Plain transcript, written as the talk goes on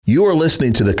You are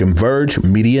listening to the Converge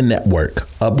Media Network,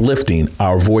 uplifting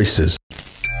our voices.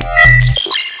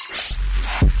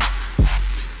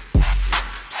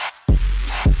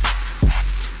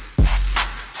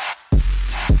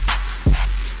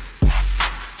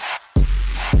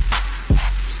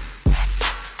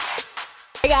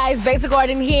 Hey guys, Besa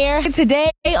Gordon here.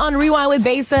 Today on Rewind with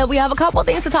Besa, we have a couple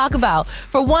things to talk about.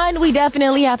 For one, we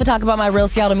definitely have to talk about my Real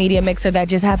Seattle Media Mixer that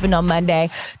just happened on Monday.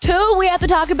 Two, we have to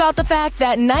talk about the fact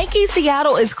that Nike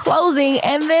Seattle is closing.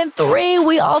 And then three,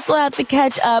 we also have to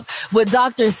catch up with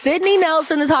Dr. Sydney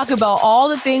Nelson to talk about all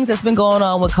the things that's been going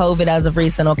on with COVID as of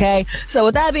recent, okay? So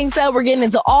with that being said, we're getting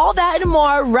into all that and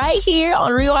more right here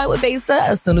on Rewind with Besa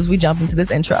as soon as we jump into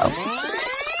this intro.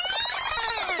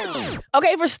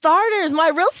 Okay, for starters, my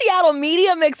Real Seattle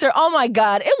Media Mixer, oh my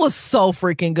God, it was so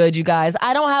freaking good, you guys.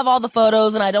 I don't have all the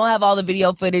photos and I don't have all the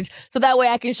video footage, so that way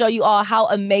I can show you all how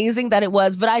amazing that it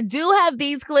was. But I do have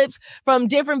these clips from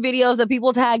different videos that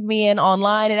people tagged me in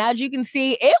online, and as you can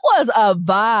see, it was a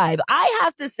vibe. I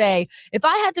have to say, if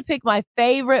I had to pick my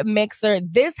favorite mixer,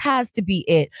 this has to be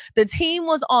it. The team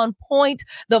was on point,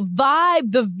 the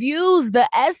vibe, the views, the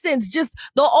essence, just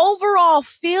the overall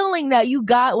feeling that you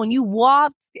got when you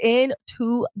walked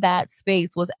into that space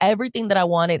was everything that I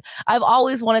wanted. I've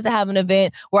always wanted to have an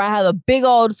event where I have a big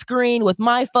old screen with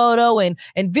my photo and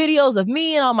videos of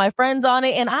me and all my friends on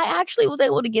it. And I actually was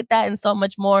able to get that and so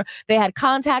much more. They had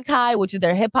Contact High, which is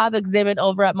their hip hop exhibit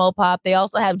over at Mopop. They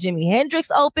also have Jimi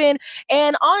Hendrix open.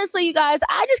 And honestly, you guys,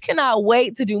 I just cannot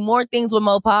wait to do more things with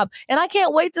Mopop. And I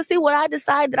can't wait to see what I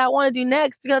decide that I want to do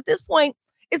next, because at this point,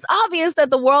 it's obvious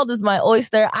that the world is my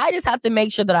oyster. I just have to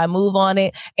make sure that I move on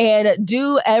it and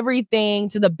do everything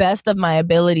to the best of my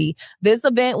ability. This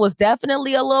event was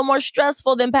definitely a little more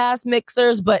stressful than past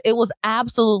mixers, but it was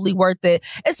absolutely worth it,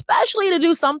 especially to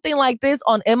do something like this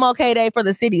on MLK Day for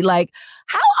the city. Like,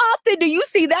 how often do you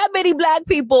see that many Black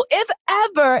people, if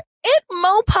ever, in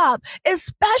Mopop,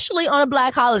 especially on a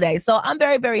Black holiday? So I'm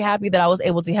very, very happy that I was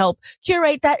able to help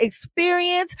curate that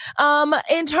experience.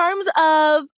 In terms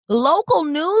of local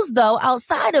news, though,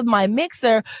 outside of my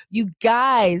mixer, you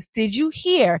guys, did you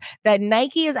hear that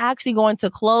Nike is actually going to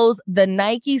close the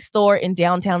Nike store in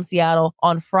downtown Seattle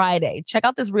on Friday? Check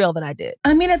out this reel that I did.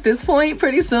 I mean, at this point,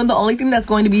 pretty soon, the only thing that's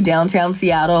going to be downtown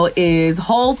Seattle is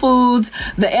Whole Foods,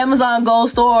 the Amazon Go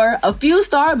store, a few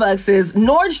Starbucks,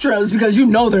 Nordstrom's, because you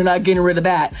know they're not getting rid of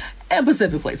that, and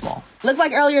Pacific Place Mall. Looks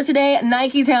like earlier today,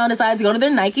 Nike Town decided to go to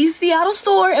their Nike Seattle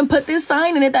store and put this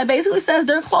sign in it that basically says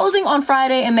they're closing on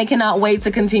Friday and they cannot wait to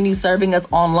continue serving us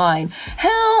online.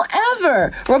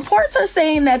 However, reports are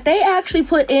saying that they actually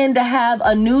put in to have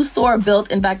a new store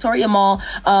built in Factoria Mall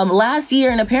last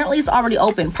year, and apparently it's already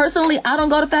open. Personally, I don't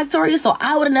go to Factoria, so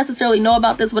I wouldn't necessarily know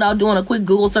about this without doing a quick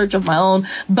Google search of my own.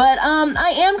 But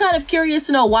I am kind of curious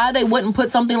to know why they wouldn't put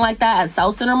something like that at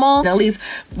South Center Mall. And at least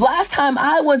last time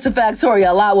I went to Factoria,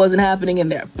 a lot wasn't happening in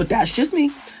there, but that's just me.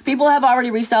 People have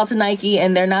already reached out to Nike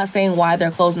and they're not saying why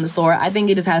they're closing the store. I think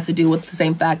it just has to do with the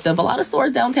same fact of a lot of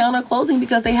stores downtown are closing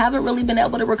because they haven't really been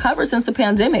able to recover since the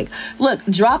pandemic. Look,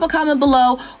 drop a comment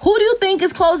below. Who do you think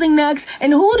is closing next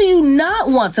and who do you not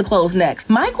want to close next?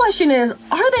 My question is,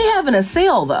 are they having a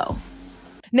sale though?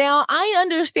 Now, I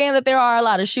understand that there are a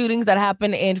lot of shootings that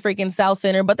happen in freaking South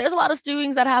Center, but there's a lot of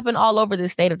shootings that happen all over the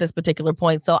state at this particular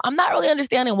point. So I'm not really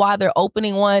understanding why they're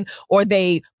opening one, or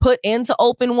they put in to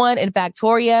open one in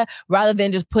Factoria rather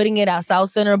than just putting it at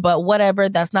South Center. But whatever,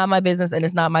 that's not my business and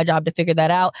it's not my job to figure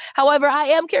that out. However, I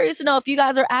am curious to know if you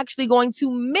guys are actually going to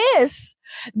miss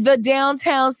the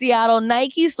downtown Seattle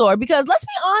Nike store, because let's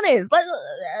be honest,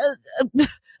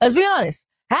 let's be honest.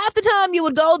 Half the time you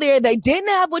would go there, they didn't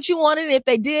have what you wanted. And if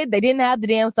they did, they didn't have the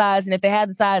damn size. And if they had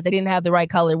the size, they didn't have the right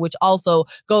color, which also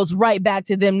goes right back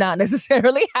to them not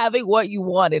necessarily having what you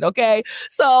wanted. Okay.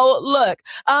 So look,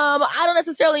 I don't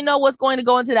necessarily know what's going to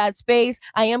go into that space.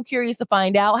 I am curious to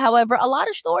find out. However, a lot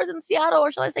of stores in Seattle, or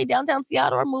shall I say downtown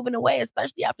Seattle, are moving away,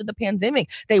 especially after the pandemic.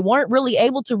 They weren't really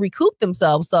able to recoup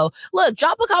themselves. So look,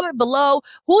 drop a comment below.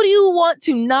 Who do you want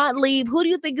to not leave? Who do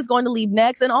you think is going to leave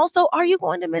next? And also, are you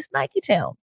going to miss Nike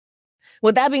Town?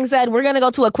 With that being said, we're going to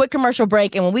go to a quick commercial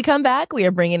break. And when we come back, we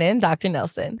are bringing in Dr.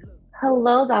 Nelson.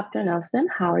 Hello, Dr. Nelson.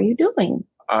 How are you doing?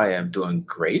 I am doing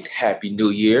great. Happy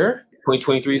New Year.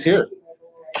 2023 is here.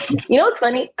 You know what's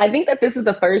funny? I think that this is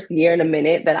the first year in a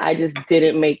minute that I just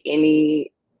didn't make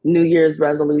any New Year's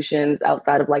resolutions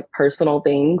outside of like personal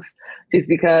things, just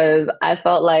because I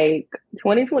felt like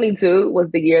 2022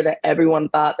 was the year that everyone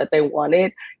thought that they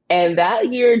wanted. And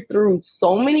that year threw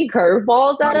so many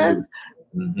curveballs at us.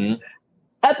 Mm-hmm.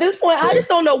 At this point, I just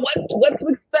don't know what to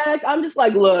expect. I'm just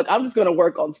like, look, I'm just going to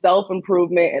work on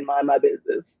self-improvement and mind my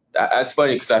business. That's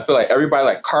funny because I feel like everybody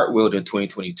like cartwheeled in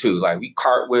 2022. Like we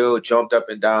cartwheeled, jumped up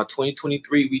and down.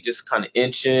 2023, we just kind of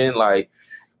inching, like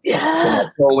Yeah.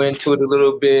 go into it a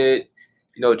little bit,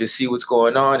 just see what's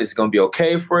going on. Is it going to be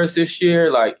okay for us this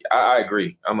year? Like I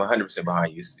agree. I'm 100%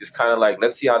 behind you. It's kind of like,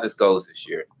 let's see how this goes this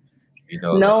year.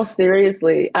 No,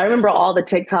 seriously. I remember all the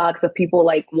TikToks of people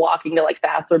like walking to like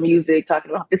faster music,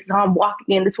 talking about this is how I'm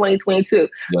walking into 2022.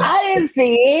 Yeah. I didn't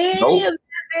see any of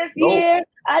this year.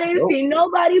 I didn't Nope. see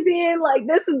nobody being like,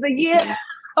 this is the year.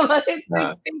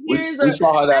 We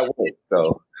saw how that went,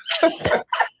 so.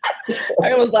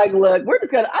 I was like, look, I'm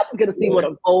just gonna see what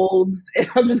unfolds, and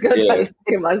I'm just gonna try to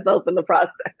save myself in the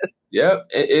process. Yep,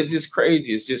 it's just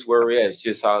crazy. It's just where we're at. It's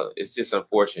just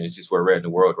unfortunate. It's just where we're at in the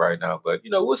world right now. But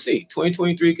we'll see.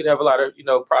 2023 could have a lot of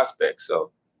prospects.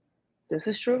 So this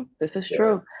is true. This is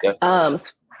true. Yeah.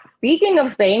 Speaking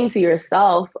of staying to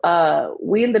yourself,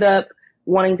 we ended up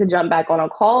wanting to jump back on a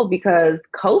call because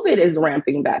COVID is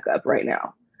ramping back up right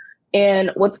now.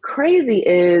 And what's crazy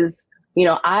is,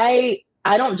 I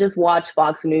don't just watch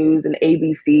Fox News and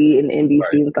ABC and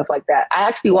NBC and stuff like that. I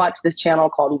actually watch this channel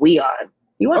called WION.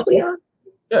 You watch WION?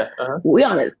 Yeah.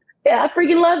 WION is. Yeah, I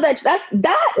freaking love that.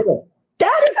 That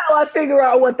is how I figure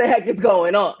out what the heck is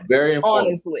going on. Very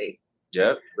important. Honestly.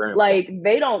 Yep. Very like important.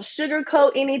 They don't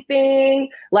sugarcoat anything.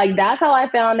 Like that's how I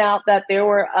found out that there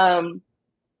were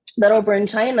that over in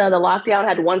China, the lockdown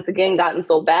had once again gotten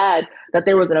so bad that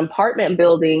there was an apartment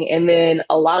building, and then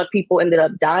a lot of people ended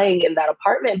up dying in that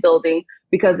apartment building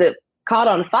because it caught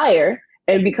on fire.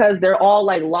 And because they're all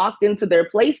like locked into their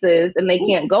places and they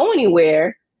can't go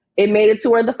anywhere, it made it to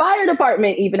where the fire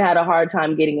department even had a hard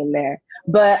time getting in there.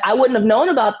 But I wouldn't have known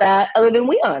about that other than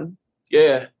WION.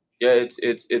 Yeah.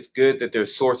 It's good that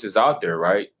there's sources out there,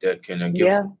 right, that can give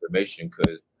us information,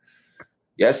 because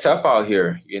it's tough out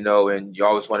here, and you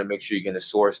always want to make sure you're getting a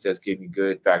source that's giving you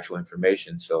good factual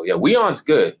information. So yeah, WION's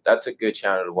good. That's a good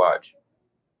channel to watch.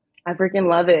 I freaking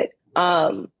love it.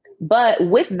 But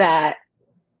with that,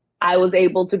 I was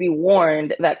able to be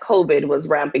warned that COVID was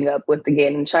ramping up once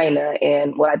again in China.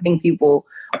 And what I think people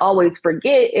always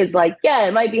forget is like, yeah,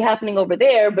 it might be happening over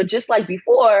there, but just like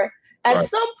before, at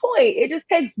some point, it just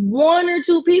takes one or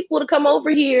two people to come over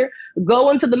here,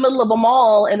 go into the middle of a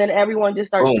mall, and then everyone just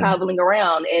starts traveling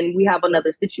around, and we have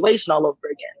another situation all over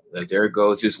again. There it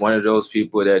goes. Just one of those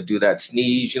people that do that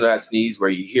sneeze, that sneeze where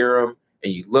you hear them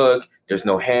and you look, there's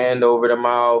no hand over the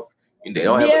mouth. And they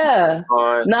don't have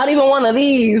on. Not even one of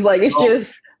these. Like, it's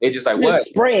just... It's just like, what?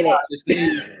 Spraying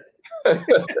it.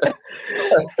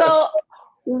 So,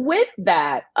 with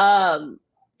that...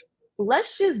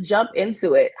 let's just jump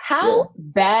into it. How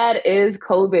bad is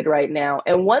COVID right now,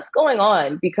 and what's going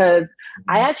on? Because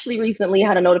I actually recently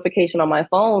had a notification on my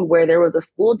phone where there was a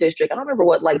school district. I don't remember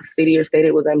what like city or state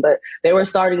it was in, but they were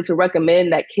starting to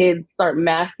recommend that kids start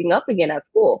masking up again at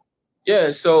school.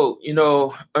 Yeah. So,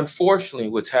 unfortunately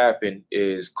what's happened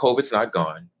is COVID's not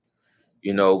gone.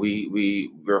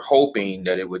 We're hoping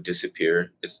that it would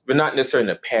disappear. We're not necessarily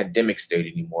in a pandemic state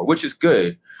anymore, which is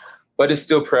good, but it's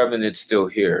still prevalent. It's still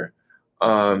here.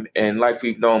 And like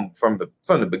we've known from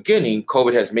the beginning,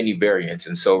 COVID has many variants.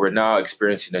 And so we're now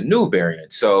experiencing a new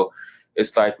variant. So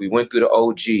it's like we went through the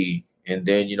OG, and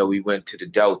then, we went to the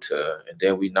Delta, and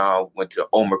then we now went to the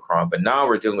Omicron. But now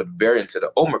we're dealing with variants of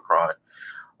the Omicron.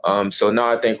 So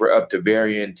now I think we're up to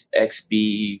variant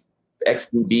XBB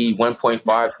 1.5.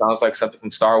 Sounds like something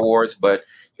from Star Wars, but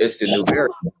it's the new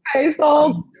variant. It's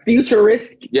all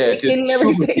futuristic. Yeah, just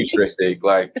super futuristic,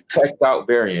 like teched out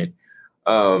variant.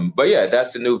 But yeah,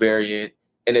 that's the new variant.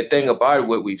 And the thing about it,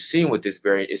 what we've seen with this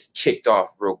variant is kicked off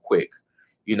real quick.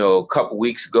 A couple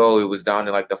weeks ago, it was down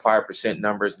to like the 5%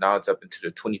 numbers. Now it's up into the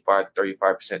 25 to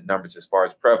 35% numbers as far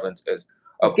as prevalence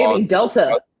of all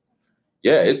Delta.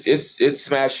 Yeah, it's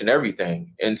smashing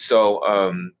everything. And so,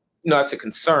 that's a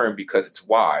concern because it's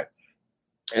Y.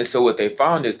 And so what they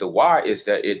found is the Y is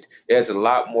that it has a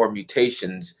lot more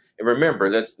mutations. And remember,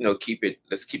 let's keep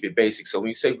it basic. So when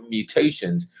you say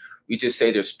mutations, we just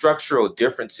say there's structural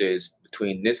differences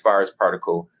between this virus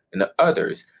particle and the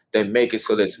others that make it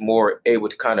so that it's more able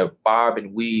to kind of bob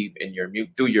and weave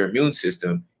through your immune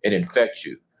system and infect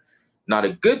you. Now, the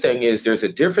good thing is there's a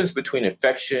difference between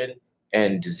infection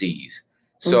and disease.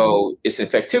 So its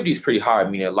infectivity is pretty high,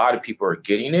 meaning a lot of people are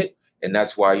getting it. And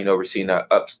that's why, we're seeing that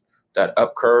up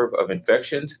curve of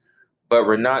infections. But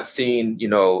we're not seeing,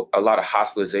 a lot of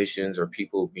hospitalizations or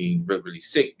people being really, really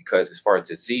sick, because as far as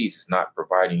disease, it's not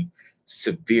providing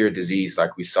severe disease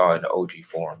like we saw in the OG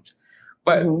forms.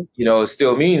 But, it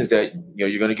still means that,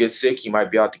 you're going to get sick. You might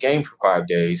be out the game for 5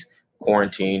 days,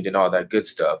 quarantined and all that good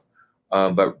stuff.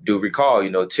 But do recall,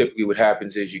 typically what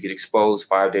happens is you get exposed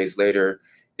 5 days later.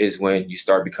 is when you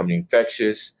start becoming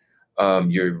infectious.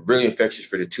 You're really infectious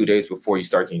for the 2 days before you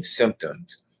start getting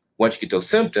symptoms. Once you get those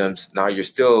symptoms, now you're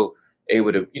still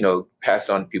able to, pass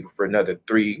it on to people for another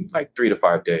 3 to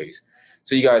 5 days.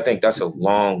 So you got to think that's a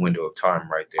long window of time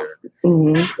right there.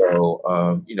 Mm-hmm.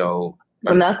 So,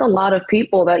 and that's a lot of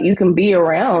people that you can be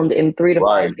around in 3 to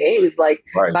 5 days. Like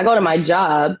if I go to my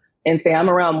job and say I'm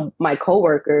around my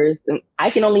coworkers, and I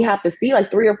can only have to see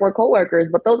like 3 or 4 coworkers,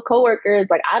 but those coworkers,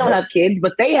 like I don't have kids,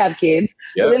 but they have kids.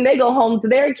 Yep. And then they go home to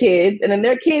their kids, and then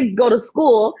their kids go to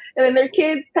school, and then their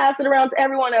kids pass it around to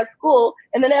everyone at school,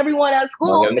 and then everyone at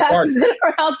school passes it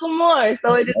around some more.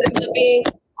 So it just ends up being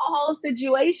a whole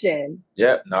situation.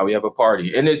 Yeah, now we have a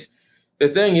party. And the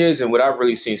thing is, and what I've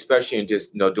really seen, especially in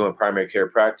just doing primary care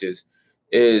practice,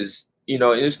 is and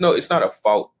it's not a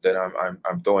fault that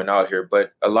I'm throwing out here,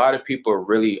 but a lot of people are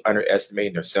really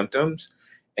underestimating their symptoms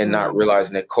and not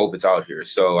realizing that COVID's out here.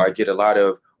 So I get a lot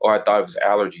of, I thought it was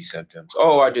allergy symptoms.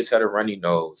 Oh, I just had a runny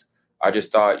nose. I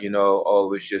just thought, it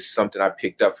was just something I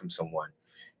picked up from someone.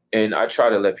 And I try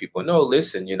to let people know,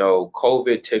 listen,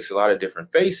 COVID takes a lot of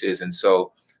different faces, and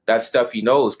so that stuff he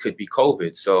knows could be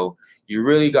COVID. So you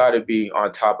really got to be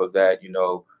on top of that.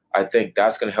 I think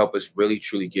that's going to help us really,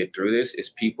 truly get through this, is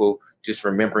people just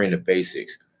remembering the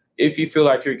basics. If you feel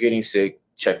like you're getting sick,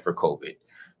 check for COVID.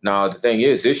 Now, the thing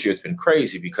is, this year it's been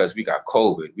crazy because we got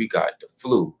COVID, we got the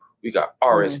flu, we got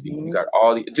RSV, we got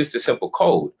just a simple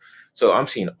cold. So I'm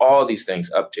seeing all these things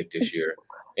uptick this year.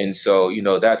 And so,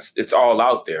 it's all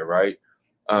out there, right?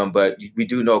 But we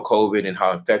do know COVID and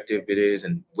how effective it is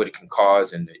and what it can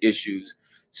cause and the issues.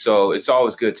 So it's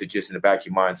always good to just in the back of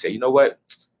your mind say, you know what,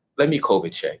 let me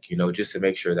COVID check, just to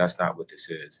make sure that's not what this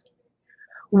is.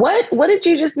 What did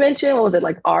you just mention? What was it,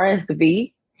 like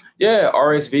RSV? Yeah,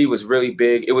 RSV was really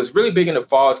big. It was really big in the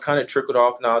fall. It's kind of trickled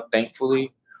off now,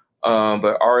 thankfully.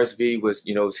 But RSV was,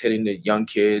 it was hitting the young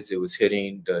kids. It was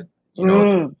hitting the, that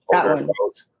one.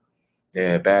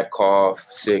 Yeah, bad cough,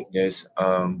 sickness.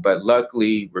 But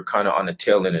luckily, we're kind of on the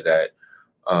tail end of that.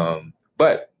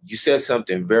 But you said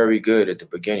something very good at the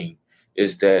beginning,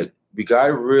 is that we got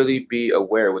to really be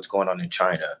aware of what's going on in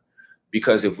China.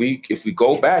 Because if we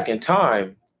go back in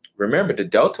time, remember the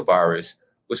Delta virus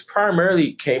was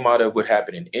primarily came out of what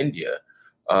happened in India,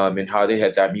 and how they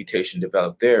had that mutation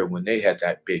develop there when they had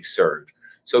that big surge.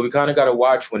 So we kind of got to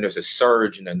watch when there's a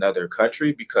surge in another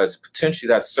country, because potentially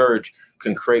that surge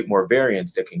can create more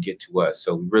variants that can get to us.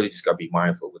 So we really just got to be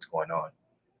mindful of what's going on.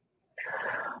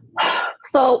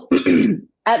 So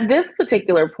at this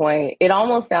particular point, it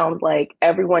almost sounds like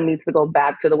everyone needs to go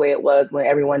back to the way it was when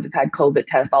everyone just had COVID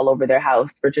tests all over their house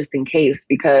for just in case,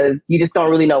 because you just don't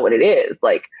really know what it is.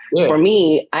 Like for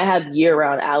me, I have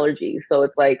year-round allergies. So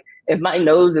it's like, if my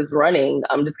nose is running,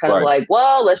 I'm just kind of like,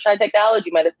 well, let's try to take the allergy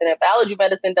medicine. If the allergy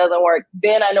medicine doesn't work,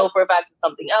 then I know for a fact it's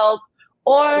something else.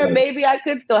 Or maybe I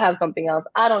could still have something else.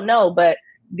 I don't know. But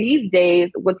these days,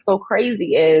 what's so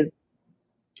crazy is,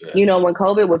 when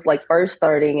COVID was like first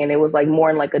starting and it was like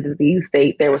more in like a disease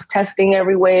state, there was testing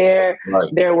everywhere.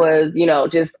 There was,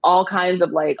 just all kinds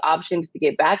of like options to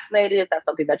get vaccinated if that's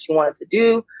something that you wanted to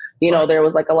do. There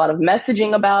was like a lot of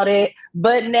messaging about it.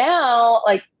 But now,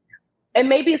 like, and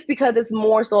maybe it's because it's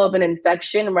more so of an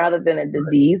infection rather than a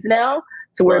disease now,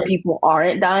 to where people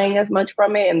aren't dying as much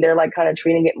from it, and they're like kind of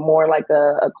treating it more like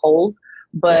a cold.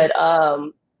 But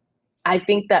I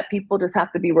think that people just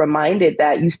have to be reminded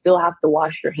that you still have to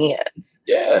wash your hands.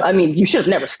 Yeah. I mean, you should have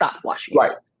never stopped washing your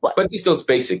hands. But just those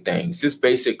basic things, just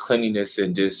basic cleanliness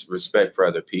and just respect for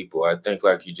other people. I think,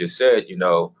 like you just said,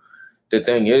 the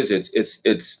thing is,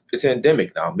 it's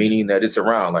endemic now, meaning that it's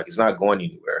around, like it's not going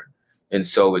anywhere. And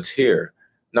so it's here.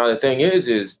 Now, the thing is,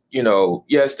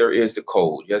 yes, there is the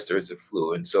cold. Yes, there is the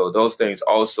flu. And so those things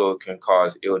also can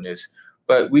cause illness.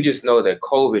 But we just know that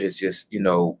COVID is just,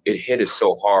 it hit us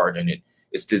so hard, and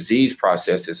its disease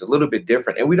process is a little bit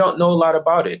different. And we don't know a lot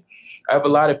about it. I have a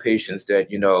lot of patients that,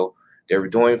 they were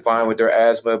doing fine with their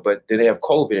asthma, but then they have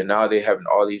COVID, and now they're having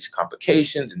all these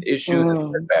complications and issues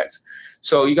and setbacks.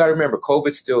 So you got to remember,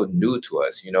 COVID's still new to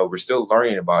us. We're still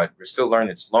learning about it. We're still learning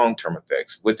its long-term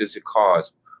effects. What does it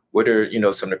cause? What are,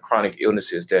 some of the chronic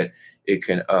illnesses that it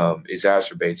can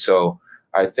exacerbate? So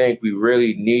I think we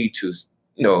really need to,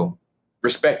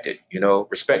 respect it,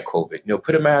 respect COVID,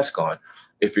 put a mask on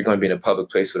if you're going to be in a public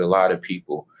place with a lot of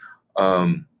people.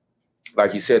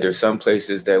 Like you said, there's some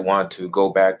places that want to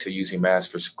go back to using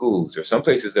masks for schools. There's some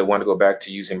places that want to go back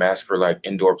to using masks for like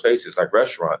indoor places like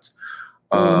restaurants.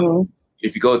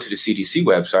 If you go to the CDC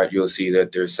website, you'll see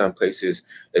that there's some places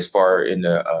as far as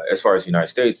the United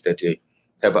States that they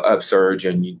have an upsurge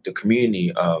and the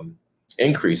community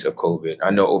increase of COVID. I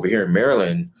know over here in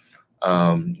Maryland,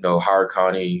 Howard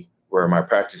County, where my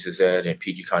practice is at in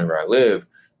PG County where I live,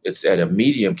 it's at a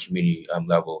medium community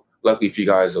level. Luckily for you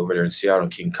guys over there in Seattle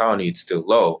and King County, it's still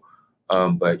low.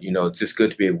 But, you know, it's just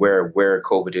good to be aware of where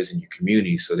COVID is in your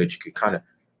community so that you can kind of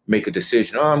make a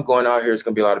decision. Oh, I'm going out here. It's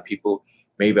going to be a lot of people.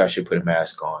 Maybe I should put a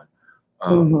mask on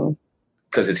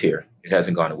because it's here. It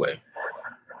hasn't gone away.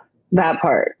 That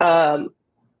part.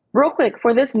 Real quick,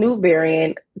 for this new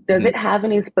variant, does it have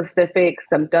any specific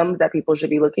symptoms that people should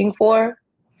be looking for?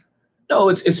 No,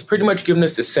 it's pretty much giving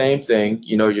us the same thing.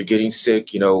 You know, you're getting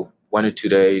sick, you know, 1 to 2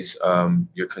 days.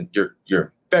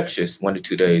 You're infectious 1 to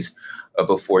 2 days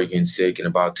before you're getting sick, and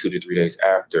about 2 to 3 days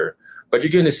after. But you're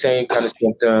getting the same kind of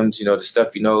symptoms, you know, the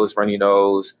stuffy nose, runny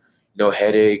nose, you know,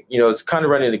 headache. You know, it's kind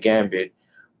of running the gambit.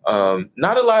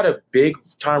 Not a lot of big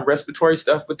time respiratory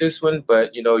stuff with this one,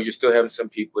 but, you know, you're still having some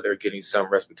people that are getting some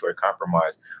respiratory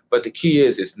compromise. But the key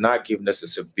is it's not giving us a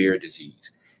severe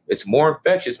disease. It's more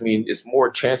infectious, meaning it's more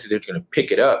chances they're going to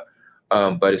pick it up.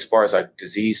 But as far as like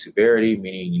disease severity,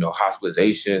 meaning, you know,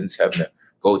 hospitalizations, having to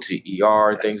go to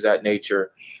ER and things of that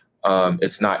nature,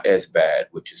 it's not as bad,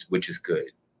 which is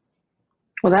good.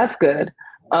 Well, that's good.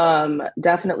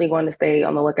 Definitely going to stay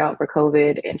on the lookout for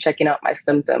COVID and checking out my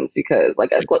symptoms because,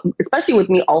 like, especially with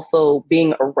me also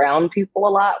being around people a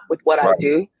lot with what I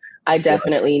do, I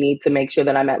definitely need to make sure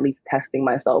that I'm at least testing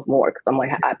myself more because I'm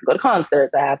like, I have to go to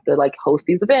concerts, I have to like host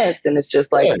these events, and it's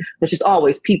just like there's just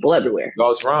always people everywhere. You're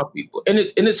always around people, and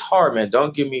it's hard, man.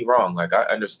 Don't get me wrong. Like, I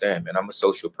understand, man. I'm a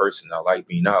social person. I like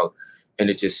being out, and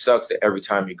it just sucks that every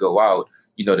time you go out,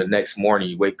 you know, the next morning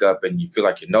you wake up and you feel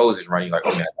like your nose is running. Like,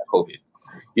 oh man, I got COVID.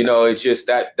 You know, it's just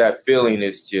that feeling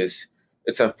is just,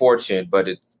 it's unfortunate, but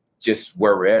it's just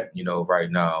where we're at, you know, right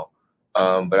now.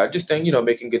 But I just think, you know,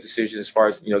 making good decisions as far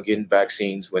as, you know, getting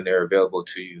vaccines when they're available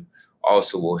to you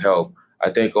also will help. I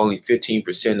think only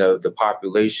 15% of the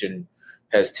population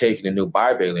has taken a new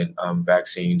bivalent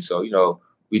vaccine. So, you know,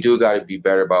 we do got to be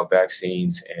better about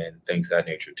vaccines and things of that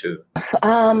nature too.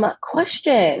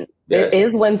 Question. Yes. It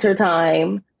is winter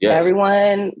time. Yes.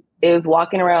 Everyone is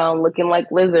walking around looking like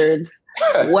lizards.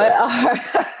 What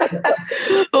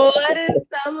is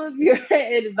some of your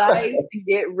advice to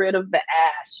get rid of the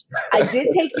ash? I did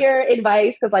take your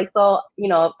advice because, like, so, you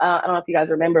know, I don't know if you guys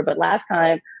remember, but last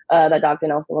time that Dr.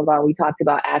 Nelson was on, we talked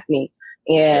about acne.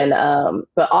 And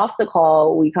but off the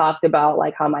call, we talked about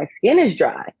like how my skin is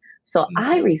dry. So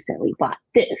I recently bought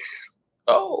this.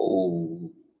 Oh,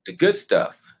 the good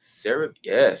stuff. Sarah,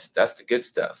 yes, that's the good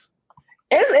stuff.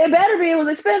 It better be. It was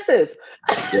expensive.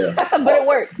 Yeah. But it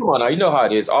worked. Come on now, you know how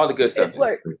it is. All the good stuff. It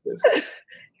worked. It's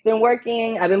been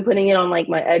working. I've been putting it on like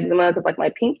my eczema because like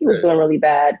my pinky was doing really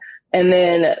bad. And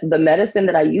then the medicine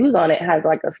that I use on it has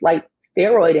like a slight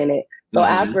steroid in it. So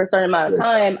after a certain amount of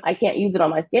time, I can't use it on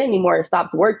my skin anymore. It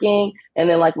stops working. And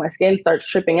then like my skin starts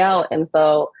tripping out. And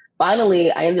so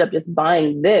finally, I ended up just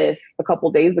buying this a couple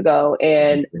of days ago.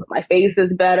 And my face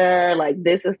is better. Like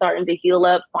this is starting to heal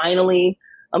up finally.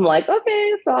 I'm like,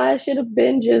 okay, so I should have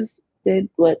been just did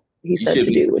what he said to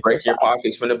do. Break your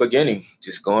pockets from the beginning.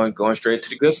 Just going straight to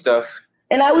the good stuff.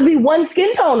 And I would be one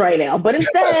skin tone right now. But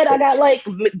instead, I got like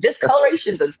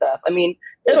discolorations and stuff. I mean,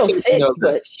 it'll fix,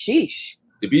 but sheesh.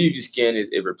 The beauty of your skin is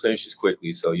it replenishes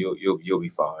quickly, so you'll be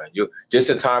fine. You'll just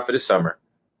in time for the summer.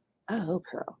 I hope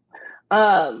so.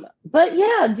 But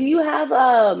yeah, do you have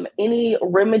any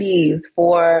remedies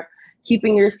for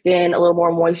keeping your skin a little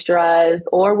more moisturized,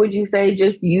 or would you say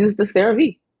just use the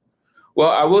CeraVe? Well,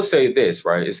 I will say this,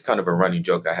 right? It's kind of a running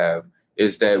joke I have,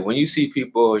 is that when you see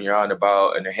people and you're out and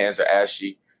about and their hands are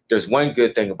ashy, there's one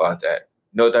good thing about that.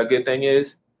 You know what that good thing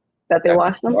is? That they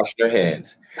wash them? Wash their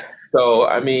hands. So,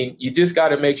 I mean, you just got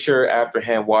to make sure after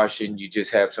hand washing, you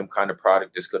just have some kind of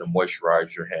product that's going to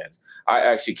moisturize your hands. I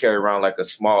actually carry around like a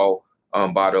small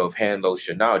bottle of hand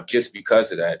lotion now just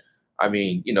because of that. I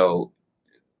mean, you know,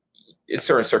 in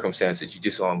certain circumstances, you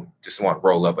just want to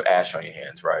roll up with ash on your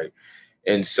hands, right?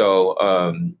 And so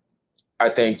I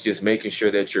think just making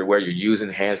sure that you're using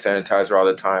hand sanitizer all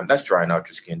the time, that's drying out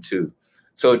your skin too.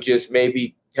 So just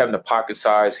maybe having a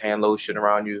pocket-sized hand lotion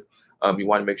around you. You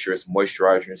want to make sure it's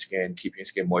moisturizing your skin, keeping your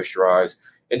skin moisturized,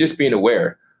 and just being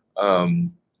aware.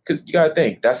 Because you got to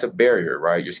think, that's a barrier,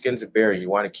 right? Your skin's a barrier. You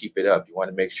want to keep it up. You want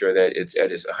to make sure that it's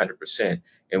at its 100%.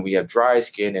 And we have dry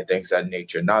skin and things of that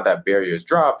nature. Now that barrier is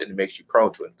dropped and it makes you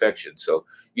prone to infection. So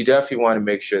you definitely want to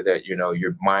make sure that, you know,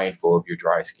 you're mindful of your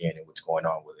dry skin and what's going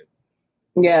on with it.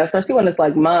 Yeah, especially when it's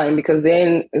like mine, because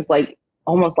then it's like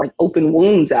almost like open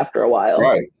wounds after a while.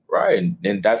 Right.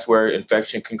 And that's where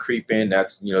infection can creep in.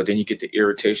 That's, you know, then you get the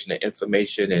irritation and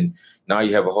inflammation. And now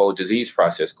you have a whole disease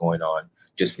process going on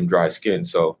just from dry skin.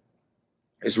 So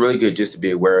it's really good just to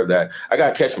be aware of that. I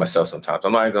got to catch myself sometimes.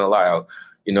 I'm not even going to lie.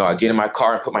 You know, I get in my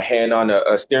car and put my hand on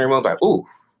the steering wheel, like, ooh,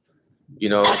 you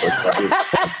know.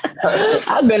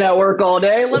 I've been at work all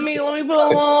day. Let me put a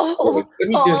little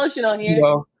lotion on here. You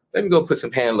know, let me go put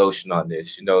some hand lotion on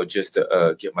this, you know, just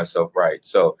to get myself right.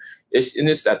 So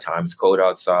it's that time. It's cold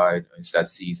outside. It's that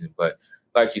season. But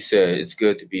like you said, it's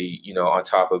good to be, you know, on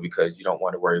top of, because you don't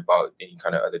want to worry about any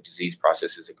kind of other disease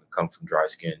processes that could come from dry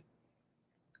skin.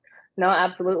 No,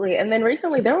 absolutely. And then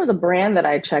recently there was a brand that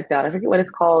I checked out. I forget what it's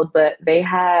called, but they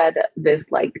had this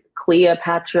like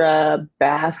Cleopatra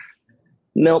bath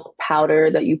milk powder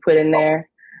that you put in there.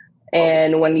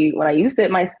 And when I used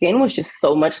it, my skin was just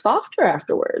so much softer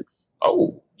afterwards.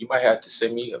 Oh, you might have to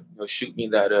send me, shoot me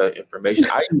that information.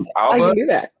 I use Alba. I can do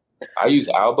that. I use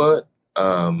Alba.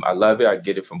 I love it. I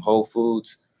get it from Whole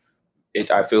Foods.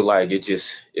 I feel like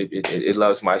it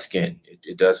loves my skin.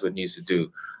 It does what it needs to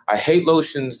do. I hate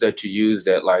lotions that you use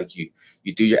that like you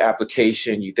do your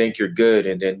application, you think you're good,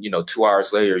 and then 2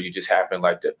 hours later you just happen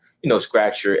like to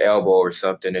scratch your elbow or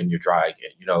something and you're dry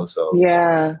again. So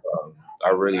yeah. I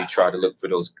really try to look for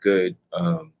those good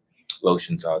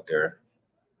lotions out there.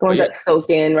 The ones that soak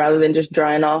in rather than just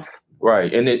drying off.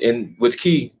 Right. And what's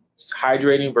key,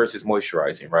 hydrating versus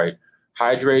moisturizing, right?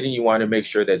 Hydrating, you want to make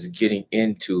sure that it's getting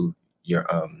into your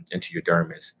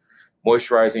dermis.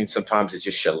 Moisturizing, sometimes it's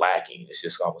just shellacking. It's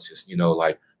just almost just,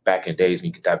 like back in days when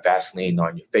you get that Vaseline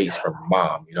on your face from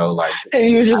mom, like. And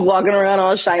you're just walking around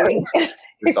all shiny.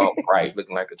 It's all bright,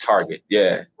 looking like a Target.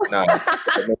 Yeah. No,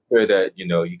 make sure that,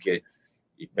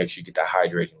 make sure you get that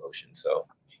hydrating lotion. So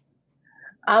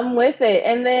I'm with it.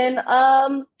 And then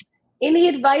any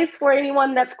advice for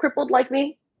anyone that's crippled like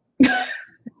me?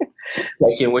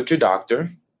 Check in with your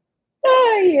doctor.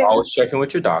 Yeah. Always check in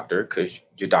with your doctor because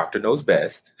your doctor knows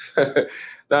best. No,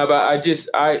 but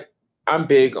I'm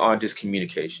big on just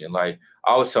communication. Like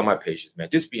I always tell my patients, man,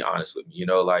 just be honest with me.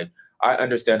 Like I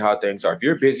understand how things are. If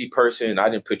you're a busy person, I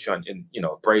didn't put you on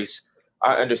a brace.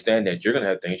 I understand that you're going to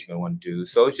have things you're going to want to do.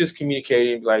 So it's just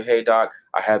communicating like, hey, doc,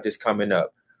 I have this coming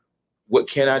up. What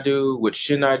can I do? What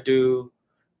shouldn't I do?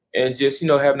 And just,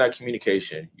 having that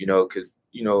communication, because,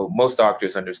 most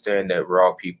doctors understand that we're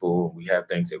all people. We have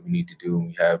things that we need to do. And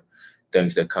we have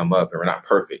things that come up and we're not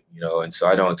perfect, and so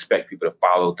I don't expect people to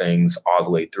follow things all the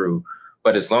way through.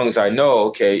 But as long as I know,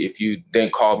 okay, if you then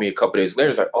call me a couple of days later,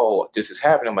 it's like, oh, this is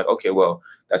happening. I'm like, okay, well,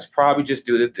 that's probably just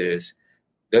due to this.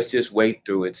 Let's just wait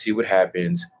through it, see what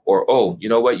happens. Or, oh, you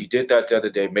know what? You did that the other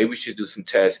day. Maybe we should do some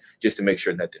tests just to make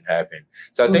sure that didn't happen.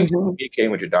 So I think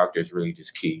communicating with your doctor is really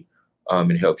just key, and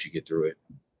it helps you get through it.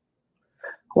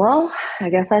 Well, I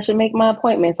guess I should make my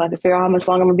appointment so I can figure out how much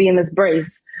longer I'm going to be in this brace.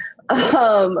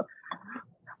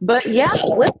 But yeah,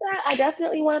 with that, I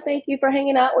definitely want to thank you for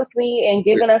hanging out with me and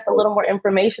giving us a little more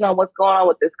information on what's going on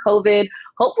with this COVID.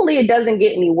 Hopefully it doesn't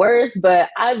get any worse, but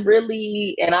I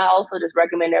also just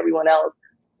recommend everyone else,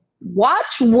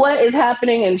 watch what is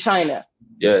happening in China.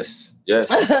 Yes.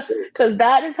 Because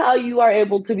that is how you are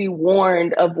able to be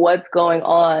warned of what's going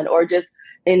on, or just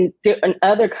in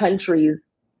other countries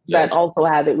that also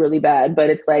have it really bad. But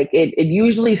it's like it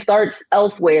usually starts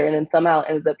elsewhere and then somehow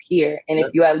ends up here. And if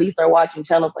you at least are watching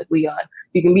channels like Leon,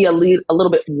 you can be a little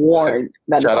bit warned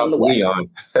that it's on the way. Leon.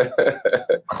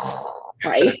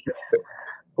 Right?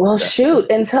 Well, shoot.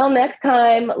 Until next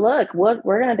time, look,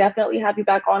 we're going to definitely have you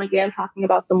back on again talking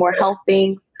about some more health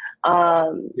things.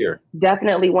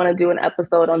 Definitely want to do an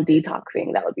episode on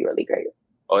detoxing. That would be really great.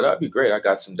 Oh, that'd be great. I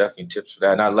got some definitely tips for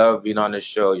that. And I love being on this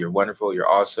show. You're wonderful. You're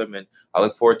awesome. And I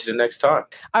look forward to the next time.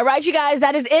 All right, you guys,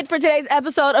 that is it for today's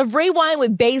episode of Rewind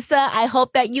with Besa. I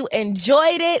hope that you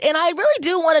enjoyed it. And I really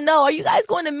do want to know, are you guys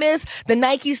going to miss the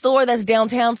Nike store that's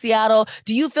downtown Seattle?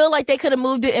 Do you feel like they could have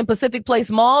moved it in Pacific Place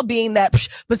Mall, being that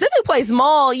Pacific Place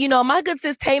Mall, my good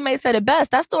sis Tay-May said it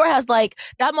best. That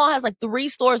mall has 3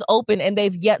 stores open and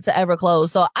they've yet to ever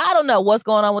close. So I don't know what's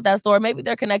going on with that store. Maybe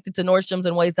they're connected to Nordstrom's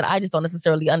in ways that I just don't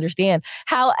necessarily understand.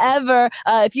 However,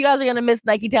 if you guys are going to miss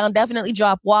Nike Town, definitely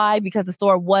drop by because the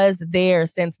store was there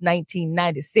since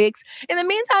 1996. In the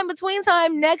meantime, between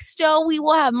time, next show, we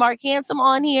will have Mark Handsome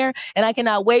on here, and I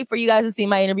cannot wait for you guys to see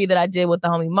my interview that I did with the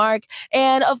homie Mark.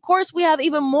 And of course, we have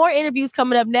even more interviews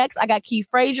coming up next. I got Keith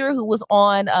Frazier, who was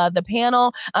on the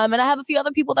panel, and I have a few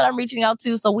other people that I'm reaching out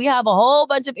to. So we have a whole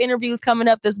bunch of interviews coming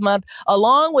up this month,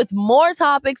 along with more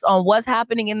topics on what's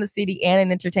happening in the city and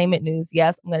in entertainment news.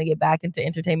 Yes, I'm going to get back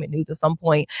into entertainment news at some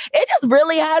point. It just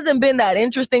really hasn't been that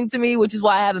interesting to me, which is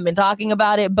why I haven't been talking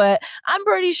about it. But I'm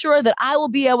pretty sure that I will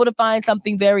be able to find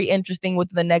something very interesting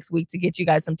within the next week to get you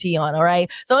guys some tea on. All right.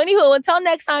 So anywho, until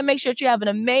next time, make sure that you have an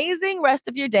amazing rest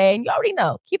of your day. And you already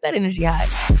know, keep that energy high.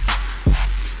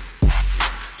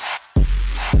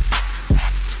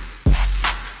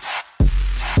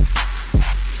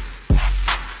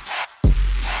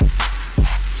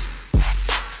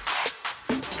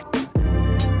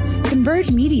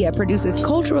 Converge Media produces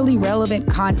culturally relevant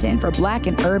content for Black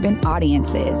and urban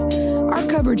audiences. Our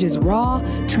coverage is raw,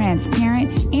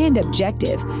 transparent, and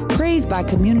objective, praised by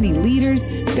community leaders,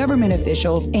 government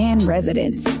officials, and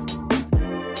residents.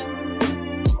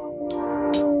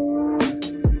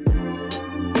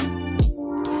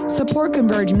 Support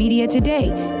Converge Media today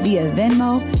via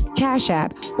Venmo, Cash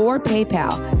App, or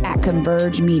PayPal at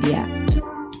Converge Media.